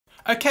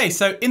Okay,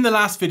 so in the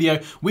last video,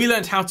 we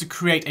learned how to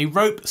create a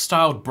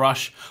rope-styled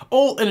brush,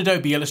 all in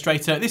Adobe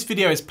Illustrator. This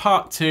video is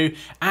part 2,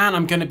 and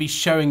I'm gonna be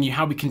showing you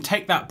how we can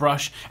take that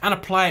brush and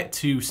apply it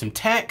to some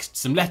text,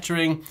 some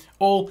lettering,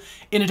 all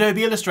in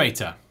Adobe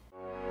Illustrator.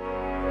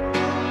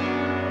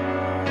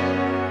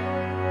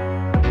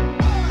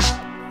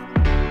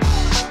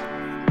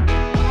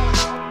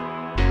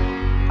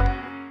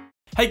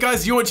 Hey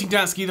guys, you're watching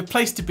Dansky, the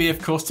place to be, of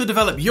course, to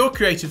develop your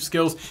creative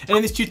skills. And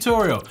in this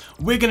tutorial,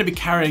 we're going to be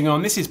carrying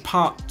on. This is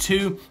part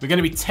 2. We're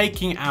going to be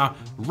taking our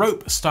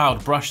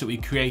rope-styled brush that we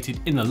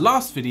created in the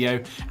last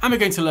video, and we're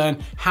going to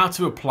learn how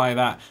to apply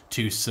that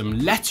to some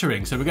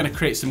lettering. So we're going to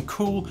create some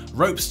cool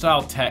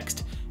rope-styled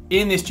text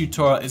in this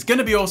tutorial. It's going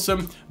to be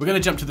awesome. We're going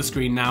to jump to the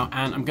screen now,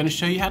 and I'm going to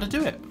show you how to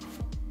do it.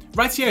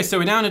 Rightio, so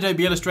we're now in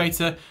Adobe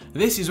Illustrator.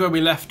 This is where we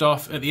left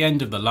off at the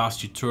end of the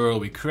last tutorial.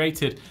 We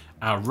created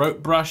our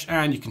rope brush,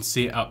 and you can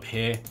see it up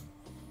here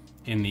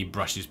in the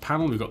brushes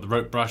panel. We've got the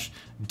rope brush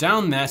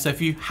down there. So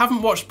if you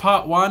haven't watched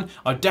part 1,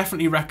 I'd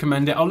definitely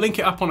recommend it. I'll link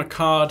it up on a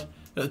card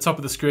at the top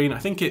of the screen. I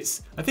think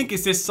it's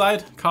this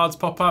side, cards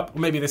pop up, or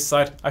maybe this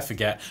side, I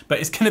forget. But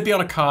it's gonna be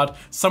on a card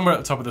somewhere at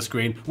the top of the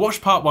screen.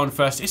 Watch part 1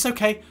 first, it's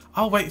okay.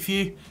 I'll wait for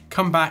you,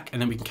 come back,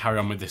 and then we can carry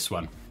on with this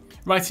one.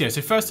 Right here, so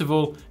first of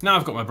all, now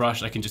I've got my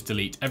brush, I can just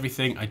delete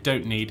everything. I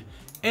don't need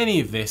any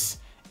of this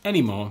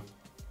anymore.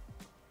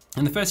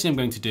 And the first thing I'm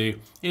going to do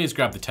is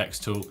grab the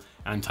text tool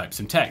and type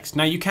some text.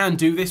 Now you can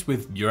do this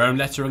with your own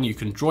lettering. You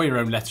can draw your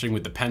own lettering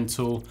with the pen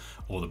tool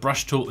or the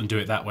brush tool and do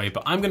it that way,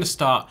 but I'm going to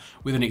start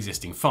with an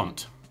existing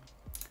font.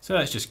 So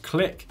let's just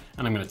click,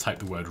 and I'm going to type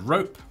the word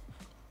rope.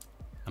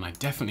 And I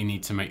definitely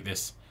need to make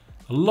this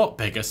a lot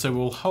bigger. So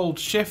we'll hold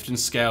shift and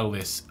scale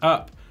this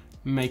up,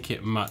 make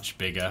it much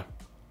bigger.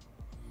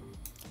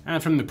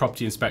 And from the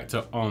property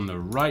inspector on the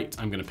right,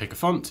 I'm going to pick a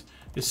font.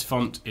 This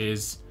font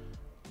is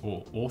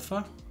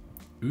Author?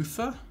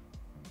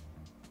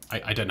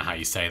 I don't know how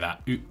you say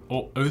that.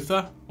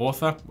 Author?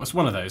 It's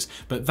one of those.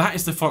 But that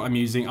is the font I'm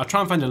using. I'll try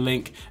and find a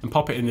link and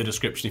pop it in the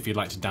description if you'd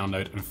like to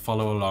download and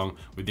follow along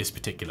with this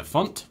particular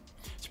font.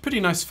 It's a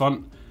pretty nice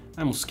font,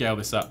 and we'll scale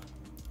this up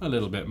a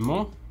little bit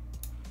more.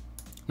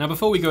 Now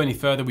before we go any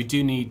further, we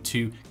do need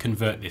to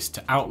convert this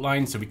to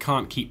outline, so we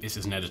can't keep this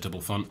as an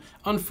editable font,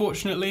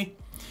 unfortunately.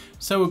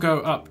 So we'll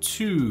go up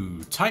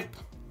to Type,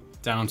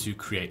 down to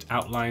Create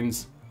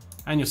Outlines,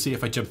 and you'll see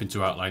if I jump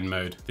into outline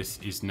mode, this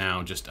is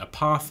now just a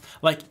path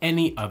like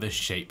any other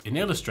shape in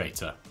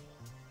Illustrator.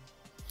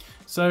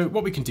 So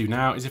what we can do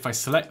now is if I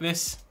select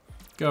this,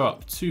 go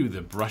up to the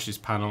brushes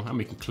panel, and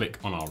we can click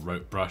on our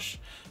rope brush,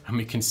 and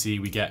we can see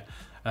we get,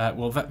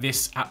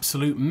 this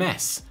absolute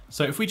mess.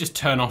 So if we just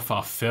turn off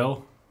our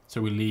fill,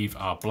 so we leave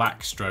our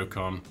black stroke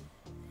on.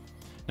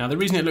 Now the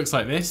reason it looks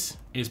like this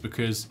is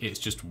because it's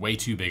just way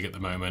too big at the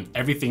moment.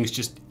 Everything's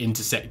just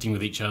intersecting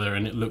with each other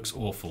and it looks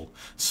awful.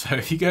 So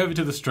if you go over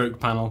to the stroke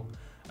panel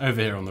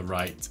over here on the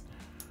right,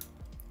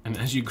 and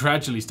as you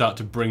gradually start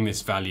to bring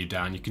this value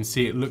down, you can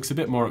see it looks a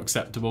bit more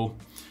acceptable.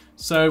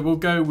 So we'll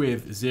go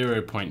with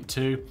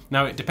 0.2.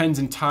 Now it depends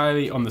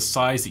entirely on the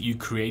size that you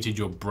created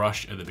your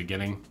brush at the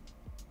beginning.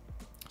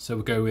 So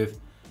we'll go with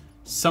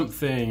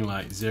something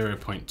like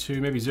 0.2,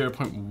 maybe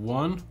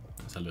 0.1.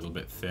 That's a little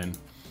bit thin.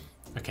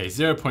 Okay,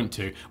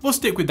 0.2. We'll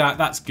stick with that,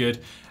 that's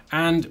good.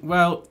 And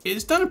well,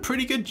 it's done a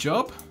pretty good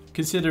job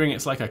considering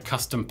it's like a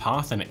custom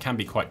path and it can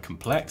be quite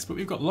complex, but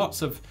we've got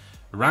lots of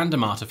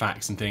random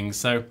artifacts and things.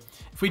 So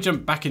if we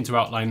jump back into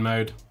outline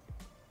mode,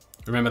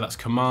 remember that's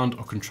Command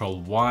or Control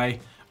Y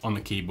on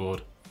the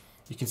keyboard.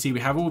 You can see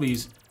we have all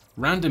these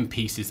random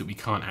pieces that we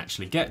can't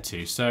actually get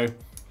to. So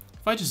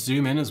if I just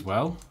zoom in as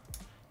well,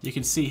 you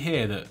can see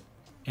here that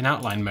in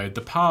outline mode,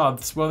 the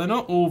paths, well, they're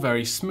not all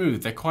very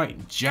smooth. They're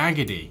quite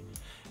jaggedy.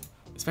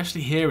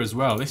 Especially here as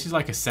well. This is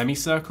like a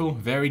semicircle,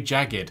 very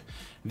jagged.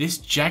 This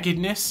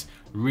jaggedness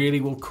really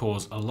will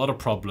cause a lot of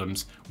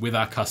problems with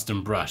our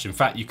custom brush. In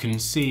fact, you can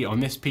see on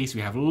this piece,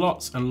 we have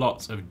lots and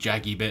lots of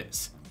jaggy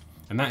bits,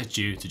 and that is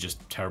due to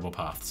just terrible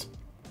paths.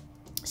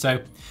 So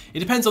it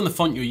depends on the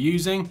font you're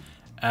using,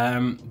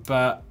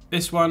 but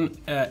this one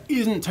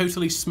isn't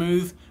totally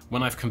smooth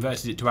when I've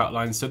converted it to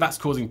outlines, so that's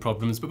causing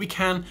problems, but we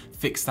can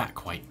fix that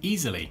quite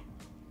easily.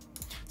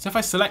 So if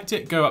I select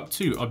it, go up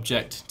to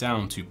Object,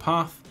 down to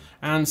Path,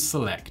 and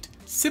select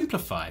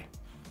Simplify.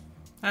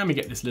 And we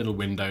get this little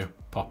window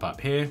pop up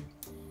here.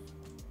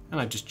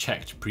 And I've just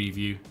checked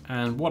preview,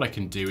 and what I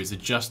can do is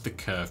adjust the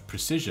curve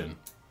precision.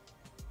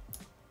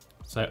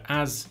 So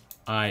as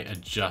I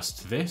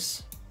adjust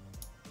this,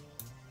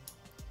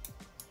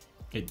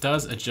 it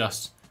does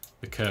adjust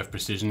the curve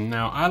precision.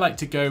 Now I like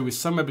to go with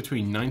somewhere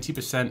between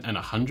 90% and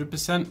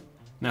 100%.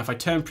 Now if I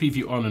turn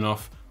preview on and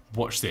off,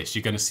 watch this,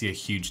 you're gonna see a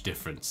huge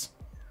difference.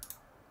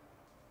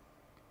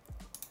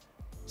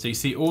 So you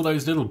see all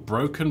those little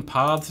broken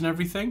paths and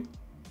everything?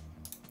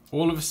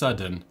 All of a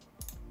sudden,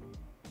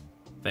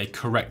 they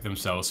correct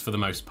themselves for the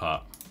most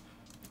part.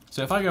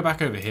 So if I go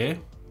back over here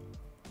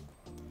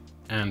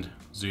and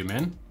zoom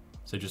in,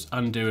 so just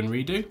undo and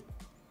redo.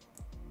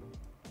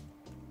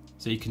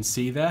 So you can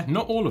see there,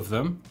 not all of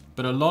them, but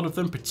but a lot of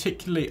them,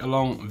 particularly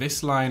along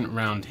this line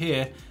around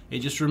here, it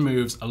just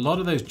removes a lot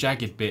of those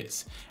jagged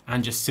bits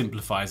and just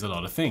simplifies a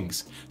lot of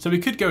things. So we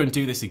could go and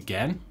do this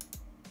again.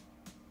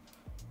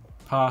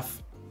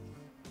 Path,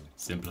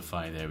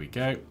 simplify, there we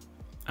go.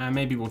 And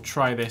maybe we'll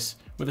try this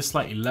with a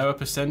slightly lower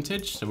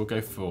percentage. So we'll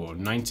go for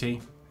 90.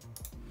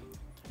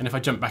 And if I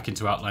jump back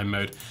into outline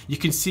mode, you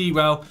can see,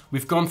 well,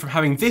 we've gone from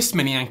having this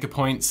many anchor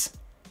points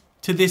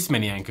to this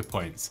many anchor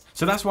points.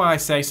 So that's why I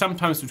say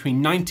sometimes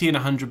between 90 and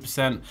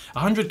 100%,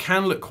 100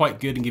 can look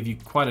quite good and give you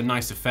quite a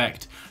nice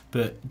effect,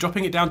 but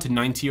dropping it down to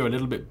 90 or a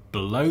little bit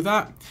below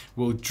that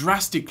will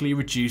drastically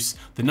reduce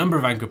the number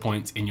of anchor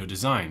points in your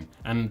design.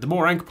 And the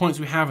more anchor points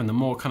we have and the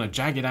more kind of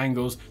jagged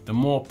angles, the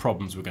more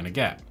problems we're gonna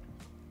get.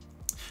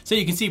 So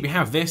you can see we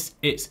have this,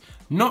 it's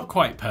not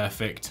quite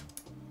perfect.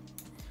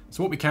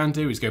 So what we can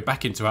do is go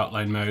back into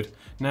outline mode.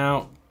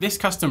 Now, this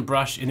custom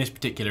brush in this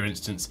particular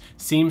instance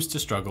seems to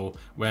struggle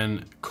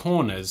when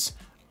corners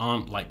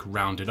aren't like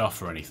rounded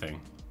off or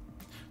anything.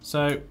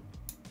 So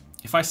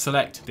if I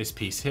select this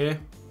piece here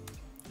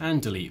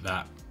and delete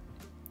that,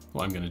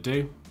 what I'm gonna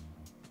do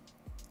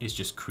is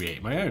just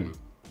create my own.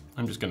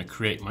 I'm just gonna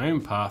create my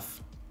own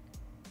path.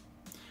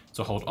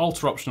 So hold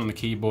Alt or Option on the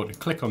keyboard and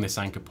click on this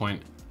anchor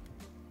point,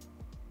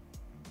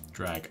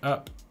 drag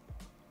up,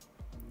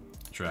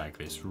 drag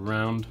this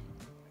round,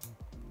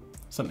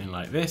 something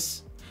like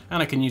this.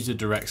 And I can use the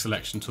direct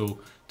selection tool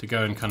to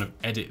go and kind of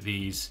edit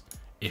these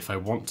if I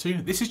want to.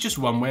 This is just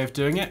one way of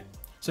doing it.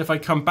 So if I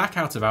come back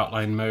out of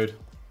outline mode,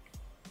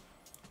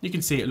 you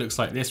can see it looks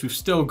like this. We've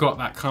still got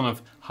that kind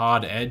of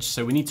hard edge,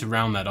 so we need to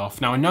round that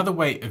off. Now, another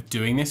way of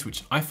doing this,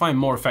 which I find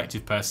more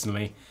effective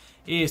personally,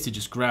 is to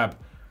just grab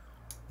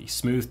the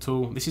smooth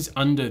tool. This is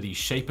under the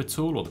shaper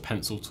tool or the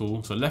pencil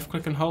tool. So left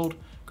click and hold,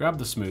 grab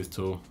the smooth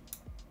tool,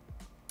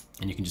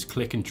 and you can just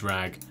click and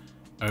drag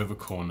over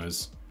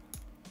corners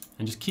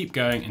and just keep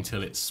going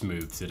until it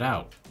smooths it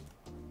out.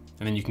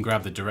 And then you can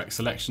grab the direct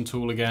selection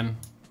tool again,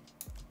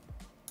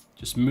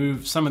 just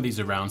move some of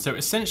these around. So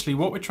essentially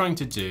what we're trying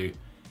to do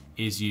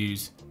is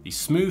use the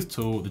smooth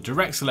tool, the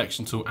direct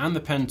selection tool, and the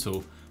pen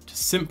tool to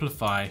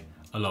simplify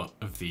a lot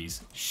of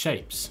these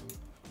shapes.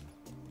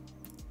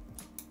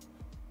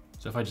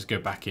 So if I just go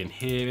back in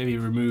here, maybe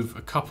remove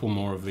a couple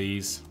more of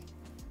these,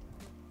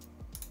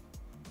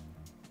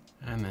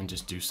 and then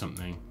just do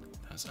something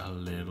that's a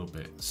little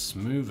bit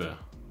smoother.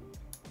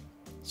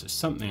 So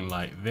something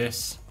like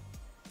this.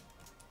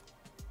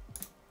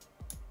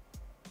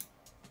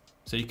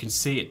 So you can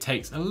see it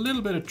takes a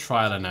little bit of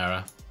trial and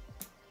error,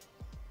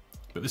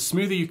 but the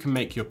smoother you can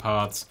make your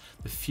paths,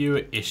 the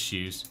fewer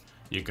issues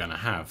you're gonna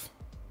have.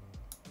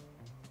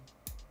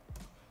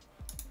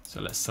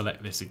 So let's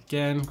select this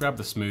again, grab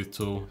the smooth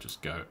tool,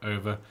 just go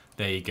over,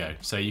 there you go.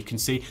 So you can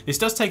see this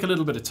does take a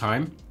little bit of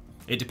time.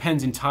 It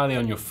depends entirely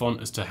on your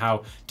font as to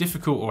how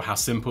difficult or how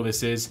simple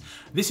this is.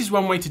 This is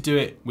one way to do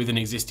it with an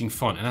existing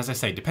font. And as I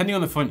say, depending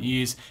on the font you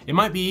use, it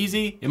might be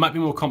easy, it might be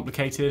more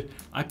complicated.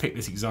 I picked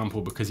this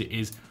example because it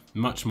is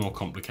much more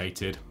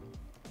complicated.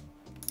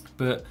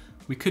 But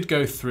we could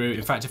go through,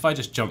 in fact, if I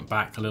just jump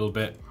back a little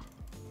bit,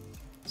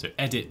 so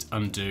edit,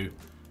 undo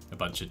a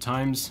bunch of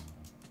times,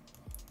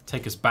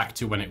 take us back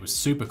to when it was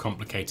super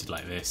complicated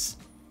like this.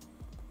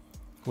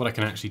 What I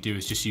can actually do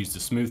is just use the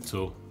smooth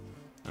tool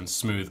and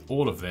smooth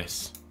all of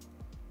this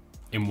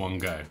in one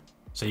go.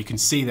 So you can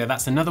see there,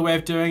 that's another way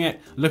of doing it.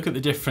 Look at the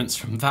difference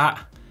from that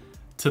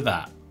to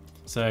that.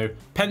 So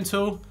pen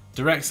tool,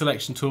 direct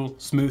selection tool,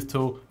 smooth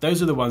tool,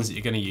 those are the ones that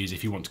you're going to use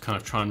if you want to kind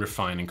of try and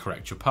refine and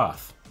correct your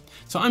path.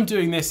 So I'm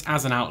doing this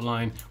as an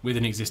outline with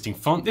an existing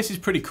font. This is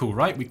pretty cool,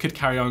 right? We could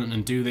carry on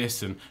and do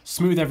this and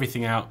smooth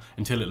everything out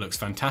until it looks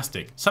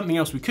fantastic. Something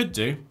else we could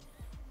do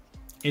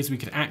is we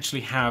could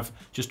actually have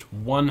just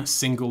one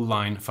single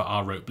line for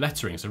our rope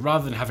lettering. So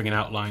rather than having an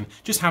outline,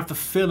 just have the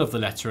fill of the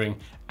lettering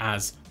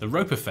as the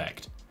rope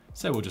effect.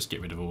 So we'll just get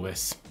rid of all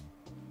this.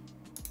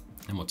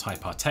 And we'll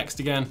type our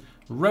text again,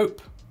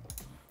 rope.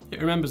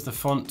 It remembers the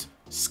font,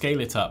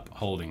 scale it up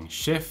holding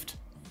Shift.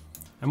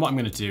 And what I'm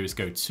gonna do is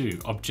go to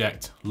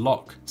Object,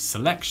 Lock,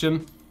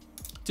 Selection,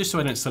 just so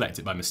I don't select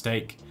it by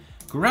mistake.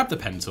 Grab the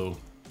pen tool,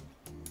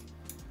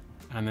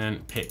 and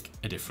then pick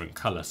a different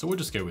color. So we'll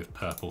just go with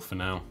purple for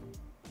now.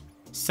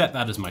 Set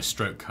that as my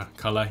stroke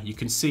color. You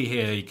can see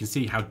here, you can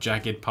see how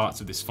jagged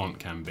parts of this font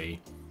can be.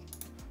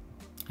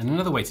 And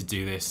another way to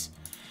do this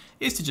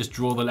is to just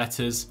draw the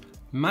letters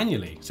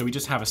manually. So we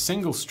just have a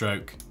single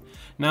stroke.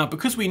 Now,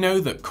 because we know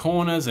that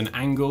corners and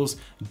angles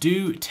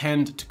do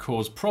tend to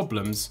cause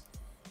problems,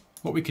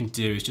 what we can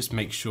do is just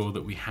make sure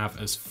that we have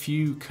as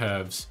few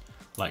curves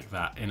like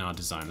that in our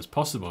design as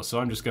possible. So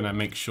I'm just gonna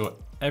make sure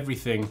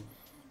everything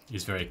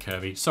is very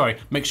curvy. Sorry,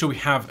 make sure we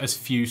have as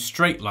few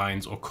straight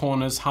lines or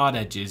corners, hard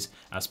edges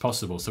as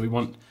possible. So we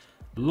want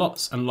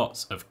lots and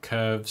lots of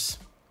curves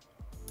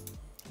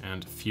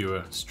and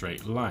fewer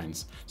straight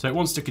lines. So it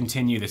wants to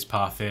continue this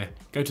path here.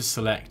 Go to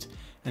select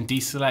and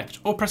deselect,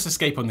 or press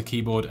escape on the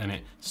keyboard and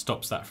it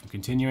stops that from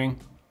continuing.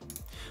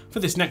 For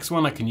this next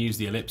one, I can use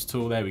the ellipse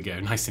tool. There we go,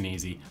 nice and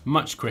easy,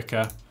 much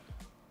quicker.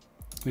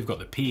 We've got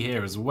the P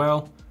here as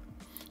well.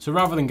 So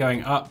rather than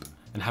going up,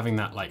 and having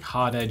that like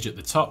hard edge at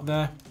the top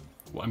there,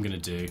 what I'm gonna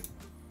do is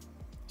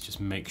just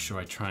make sure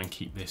I try and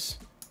keep this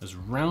as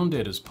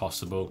rounded as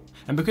possible.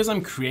 And because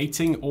I'm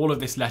creating all of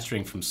this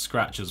lettering from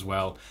scratch as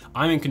well,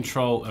 I'm in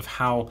control of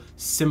how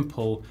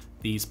simple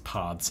these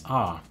paths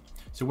are.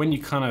 So when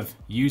you kind of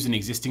use an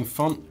existing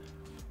font,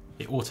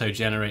 it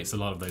auto-generates a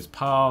lot of those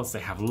paths. They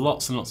have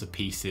lots and lots of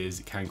pieces.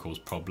 It can cause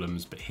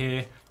problems, but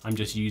here I'm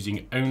just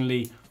using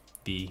only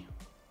the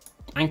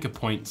anchor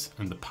points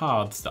and the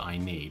paths that I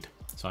need.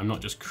 So I'm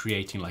not just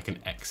creating like an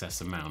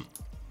excess amount.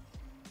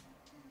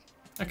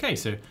 Okay,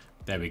 so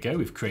there we go.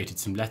 We've created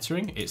some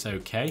lettering. It's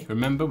okay.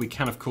 Remember, we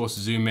can of course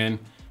zoom in,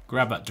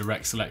 grab that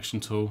direct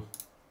selection tool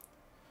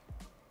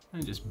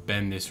and just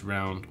bend this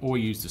round, or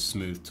use the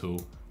smooth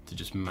tool to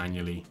just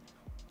manually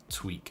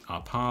tweak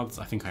our paths.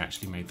 I think I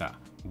actually made that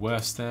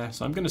worse there.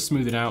 So I'm going to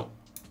smooth it out.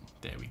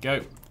 There we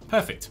go.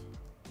 Perfect.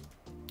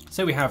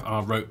 So we have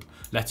our rope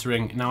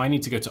lettering. Now I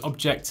need to go to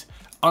Object,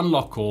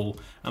 Unlock All,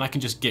 and I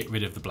can just get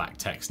rid of the black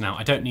text. Now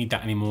I don't need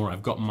that anymore.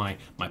 I've got my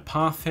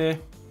path here.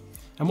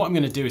 And what I'm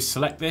going to do is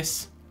select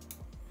this,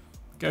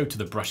 go to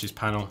the brushes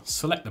panel,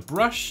 select the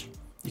brush.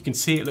 You can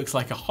see it looks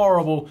like a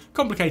horrible,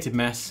 complicated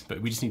mess, but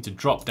we just need to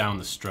drop down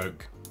the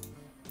stroke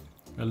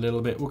a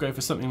little bit. We'll go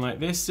for something like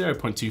this,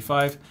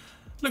 0.25.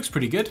 Looks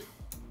pretty good.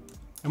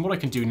 And what I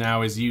can do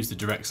now is use the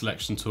direct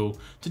selection tool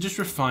to just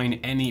refine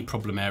any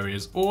problem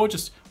areas, or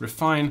just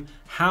refine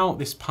how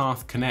this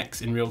path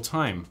connects in real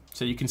time.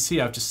 So you can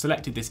see I've just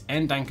selected this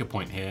end anchor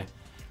point here,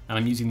 and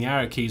I'm using the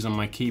arrow keys on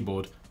my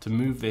keyboard to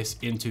move this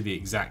into the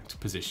exact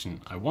position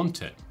I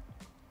want it.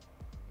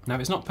 Now,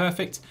 if it's not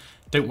perfect,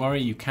 don't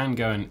worry, you can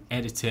go and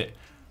edit it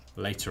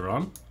later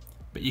on.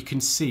 But you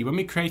can see when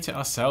we create it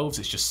ourselves,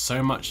 it's just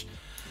so much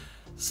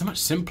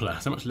simpler,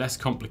 so much less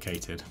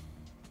complicated.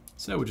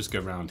 So we'll just go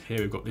around here.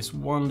 We've got this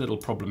one little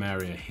problem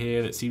area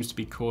here that seems to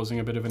be causing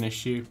a bit of an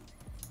issue.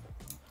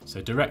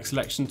 So direct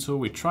selection tool,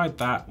 we tried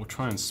that. We'll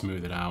try and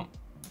smooth it out.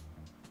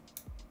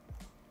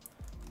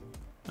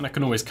 And I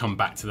can always come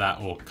back to that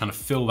or kind of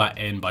fill that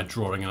in by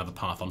drawing another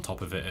path on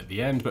top of it at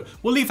the end, but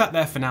we'll leave that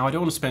there for now. I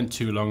don't want to spend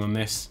too long on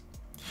this.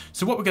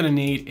 So what we're going to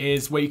need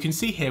is, where you can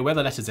see here where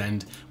the letters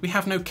end, we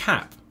have no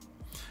cap.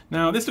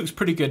 Now this looks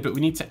pretty good, but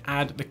we need to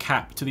add the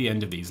cap to the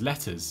end of these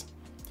letters.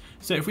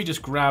 So if we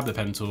just grab the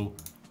pen tool,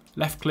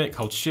 left click,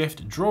 hold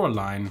shift, draw a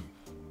line,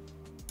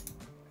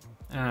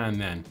 and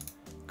then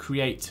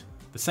create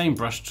the same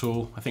brush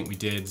tool. I think we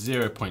did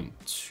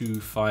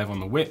 0.25 on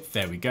the width.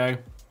 There we go.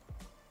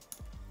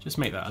 Just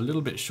make that a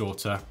little bit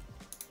shorter.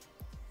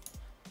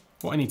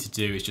 What I need to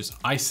do is just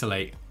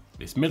isolate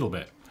this middle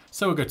bit.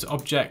 So we'll go to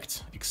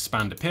Object,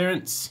 Expand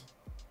Appearance.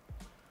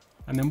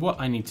 And then what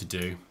I need to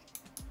do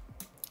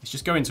is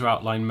just go into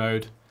outline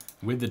mode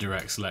with the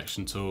direct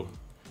selection tool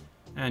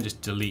and just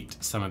delete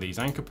some of these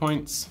anchor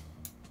points.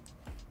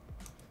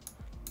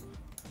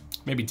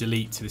 Maybe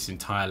delete this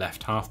entire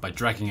left half by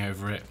dragging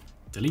over it,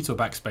 delete or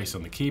backspace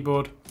on the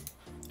keyboard,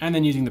 and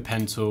then using the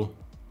pen tool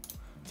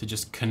to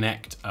just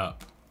connect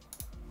up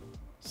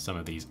some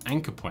of these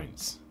anchor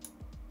points.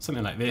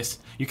 Something like this.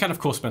 You can of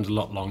course spend a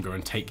lot longer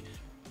and take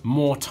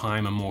more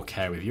time and more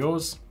care with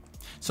yours.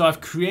 So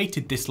I've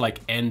created this like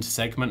end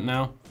segment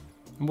now.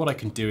 And what I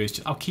can do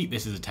is I'll keep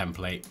this as a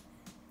template.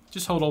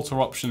 Just hold Alt or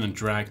Option and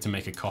drag to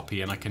make a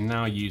copy, and I can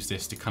now use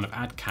this to kind of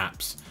add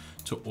caps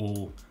to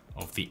all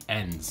of the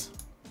ends.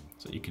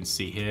 So you can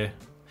see here.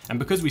 And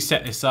because we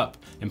set this up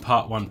in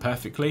part 1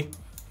 perfectly,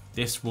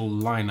 this will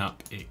line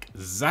up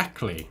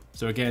exactly.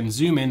 So again,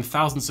 zoom in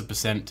thousands of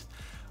 %,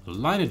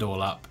 line it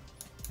all up,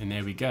 and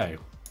there we go.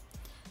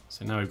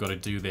 So now we've got to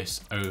do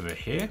this over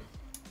here.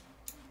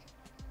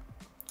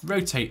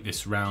 Rotate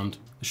this round.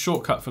 The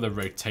shortcut for the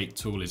rotate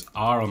tool is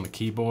R on the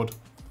keyboard.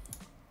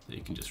 So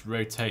you can just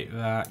rotate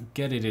that,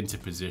 get it into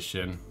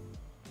position.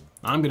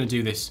 I'm going to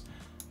do this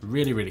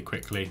really, really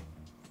quickly.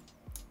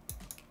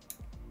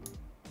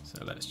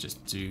 So let's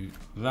just do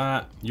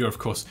that. You're of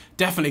course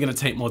definitely going to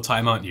take more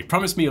time, aren't you?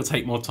 Promise me you'll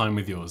take more time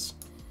with yours.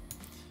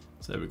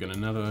 So we're going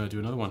to do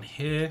another one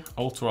here.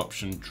 Alt or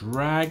Option,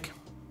 drag.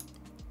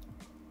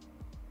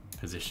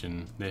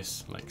 Position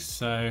this like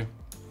so.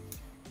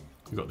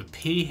 We've got the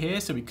P here,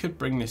 so we could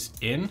bring this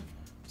in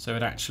so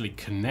it actually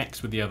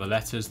connects with the other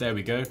letters. There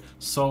we go.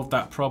 Solve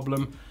that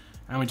problem.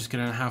 And we're just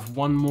going to have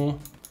one more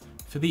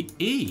for the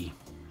E.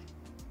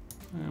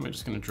 And we're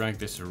just going to drag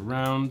this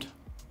around.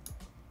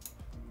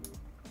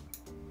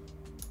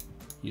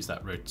 Use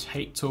that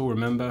rotate tool,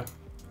 remember,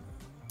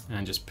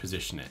 and just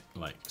position it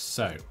like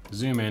so.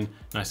 Zoom in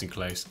nice and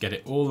close, get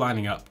it all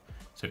lining up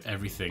so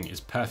everything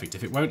is perfect.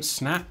 If it won't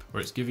snap or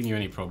it's giving you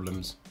any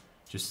problems,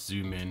 just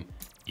zoom in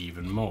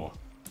even more.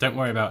 Don't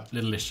worry about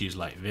little issues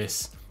like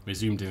this. We're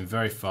zoomed in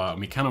very far,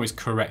 and we can always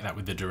correct that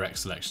with the direct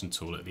selection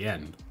tool at the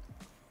end.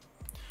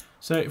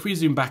 So if we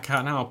zoom back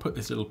out now, I'll put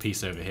this little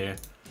piece over here.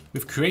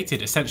 We've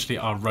created essentially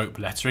our rope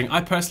lettering.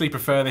 I personally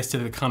prefer this to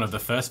the kind of the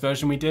first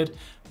version we did,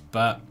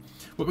 but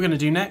what we're going to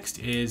do next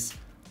is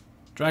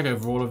drag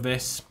over all of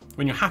this.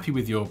 When you're happy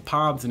with your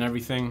paths and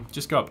everything,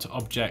 just go up to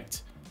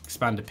Object,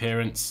 Expand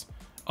Appearance,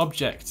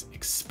 Object,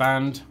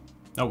 Expand,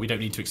 Oh, we don't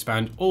need to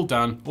expand. All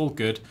done, all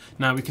good.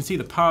 Now we can see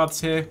the paths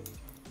here.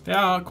 They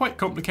are quite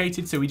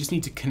complicated, so we just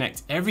need to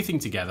connect everything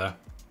together.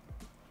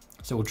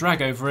 So we'll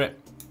drag over it,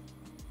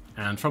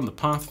 and from the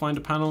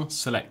Pathfinder panel,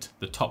 select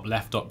the top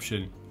left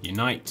option,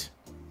 Unite.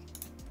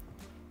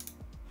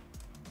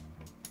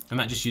 And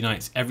that just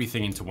unites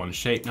everything into one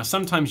shape. Now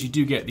sometimes you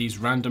do get these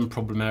random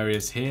problem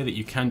areas here that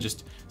you can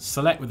just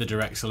select with the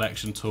direct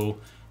selection tool,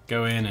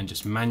 go in and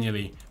just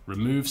manually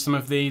remove some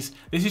of these.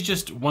 This is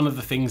just one of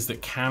the things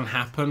that can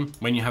happen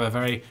when you have a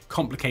very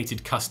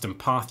complicated custom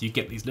path. You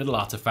get these little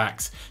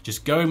artifacts.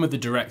 Just go in with the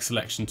direct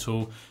selection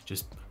tool,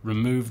 just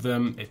remove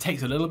them. It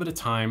takes a little bit of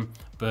time,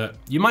 but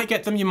you might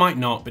get them, you might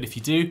not, but if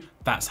you do,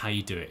 that's how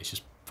you do it. It's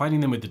just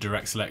finding them with the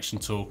direct selection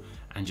tool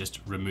and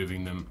just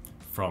removing them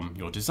from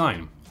your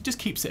design. It just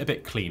keeps it a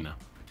bit cleaner.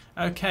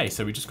 Okay,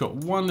 so we just got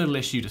one little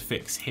issue to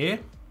fix here.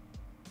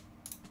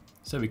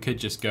 So we could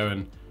just go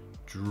and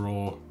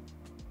draw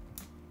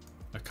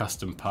a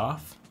custom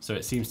path. So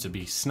it seems to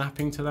be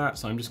snapping to that.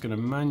 So I'm just going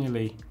to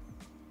manually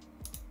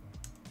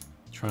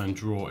try and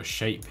draw a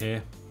shape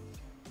here.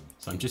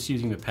 So I'm just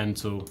using the pen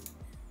tool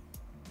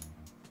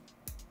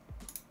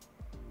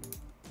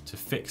to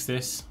fix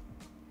this.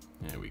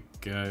 There we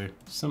go.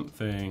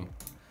 Something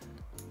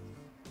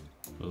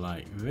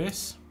like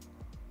this.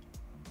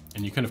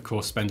 And you can of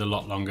course spend a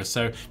lot longer.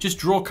 So just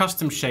draw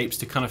custom shapes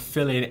to kind of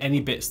fill in any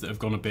bits that have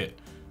gone a bit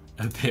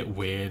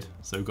weird.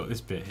 So we've got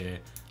this bit here.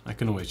 I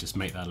can always just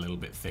make that a little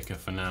bit thicker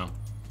for now.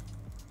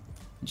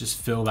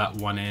 Just fill that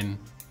one in.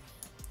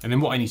 And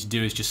then what I need to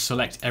do is just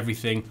select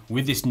everything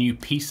with this new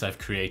piece I've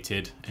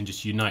created and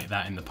just unite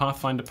that in the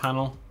Pathfinder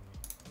panel.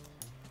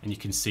 And you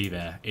can see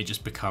there, it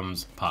just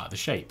becomes part of the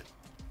shape.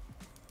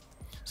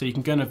 So you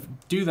can kind of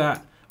do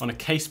that on a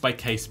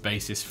case-by-case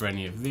basis for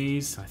any of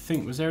these. I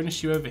think, was there an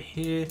issue over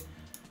here?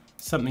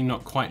 Something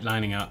not quite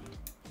lining up.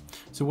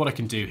 So what I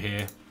can do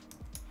here,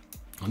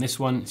 on this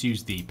one, is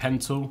use the pen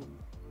tool,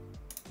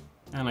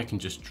 and I can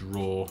just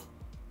draw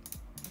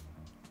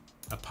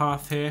a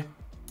path here.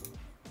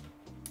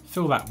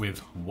 Fill that with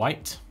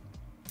white,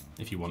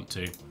 if you want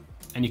to.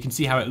 And you can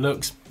see how it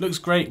looks. Looks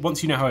great.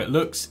 Once you know how it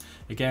looks,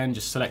 again,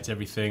 just select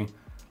everything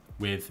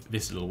with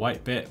this little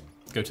white bit,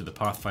 go to the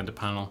Pathfinder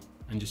panel,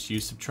 and just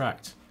use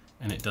subtract.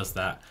 And it does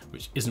that,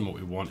 which isn't what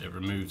we want. It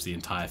removes the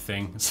entire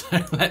thing.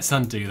 So let's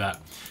undo that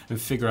and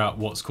figure out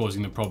what's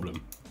causing the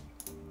problem.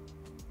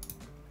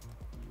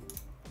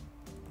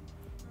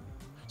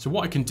 So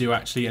what I can do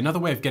actually, another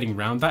way of getting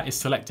around that is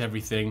select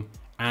everything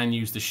and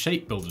use the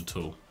shape builder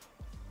tool.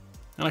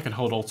 And I can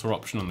hold Alt or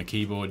Option on the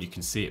keyboard. You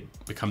can see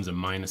it becomes a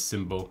minus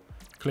symbol,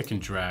 click and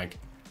drag,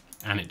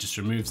 and it just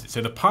removes it.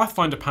 So the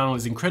Pathfinder panel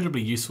is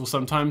incredibly useful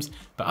sometimes,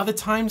 but other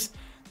times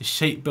the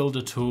shape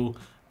builder tool,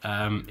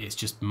 it's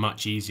just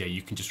much easier.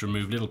 You can just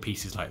remove little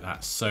pieces like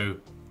that so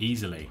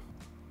easily.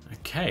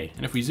 Okay,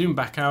 and if we zoom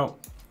back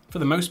out, for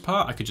the most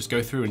part, I could just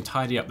go through and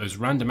tidy up those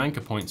random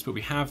anchor points, but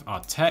we have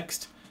our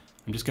text.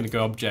 I'm just gonna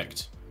go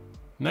object.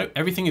 No,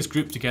 everything is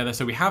grouped together.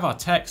 So we have our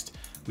text,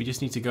 we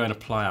just need to go and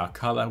apply our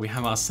color. We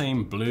have our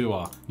same blue,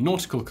 our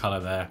nautical color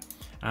there.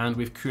 And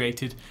we've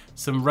created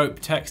some rope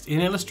text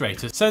in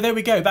Illustrator. So there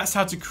we go, that's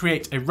how to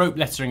create a rope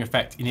lettering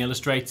effect in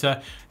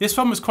Illustrator. This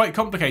one was quite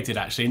complicated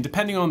actually, and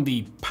depending on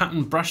the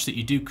pattern brush that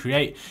you do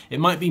create, it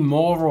might be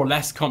more or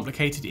less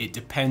complicated. It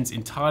depends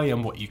entirely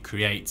on what you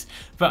create.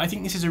 But I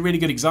think this is a really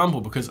good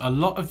example because a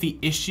lot of the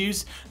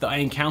issues that I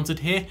encountered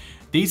here,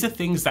 these are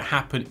things that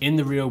happen in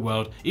the real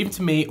world, even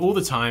to me all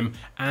the time,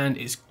 and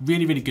it's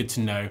really, really good to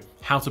know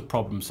how to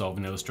problem solve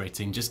in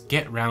Illustrator and just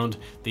get around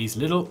these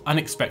little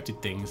unexpected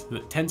things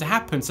that tend to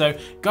happen. So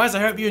guys, I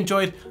hope you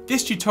enjoyed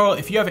this tutorial.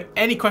 If you have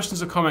any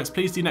questions or comments,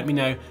 please do let me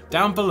know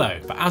down below.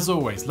 But as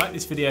always, like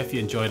this video if you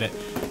enjoyed it.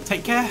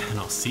 Take care, and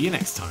I'll see you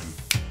next time.